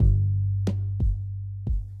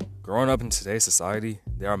Growing up in today's society,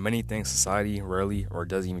 there are many things society rarely or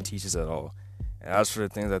doesn't even teach us at all. And as for the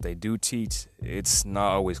things that they do teach, it's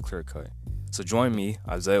not always clear-cut. So join me,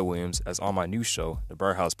 Isaiah Williams, as on my new show, the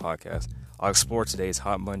Byrdhouse podcast, I'll explore today's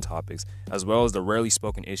hot-button topics as well as the rarely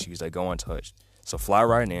spoken issues that go untouched. So fly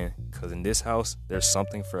right in, because in this house, there's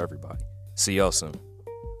something for everybody. See y'all soon.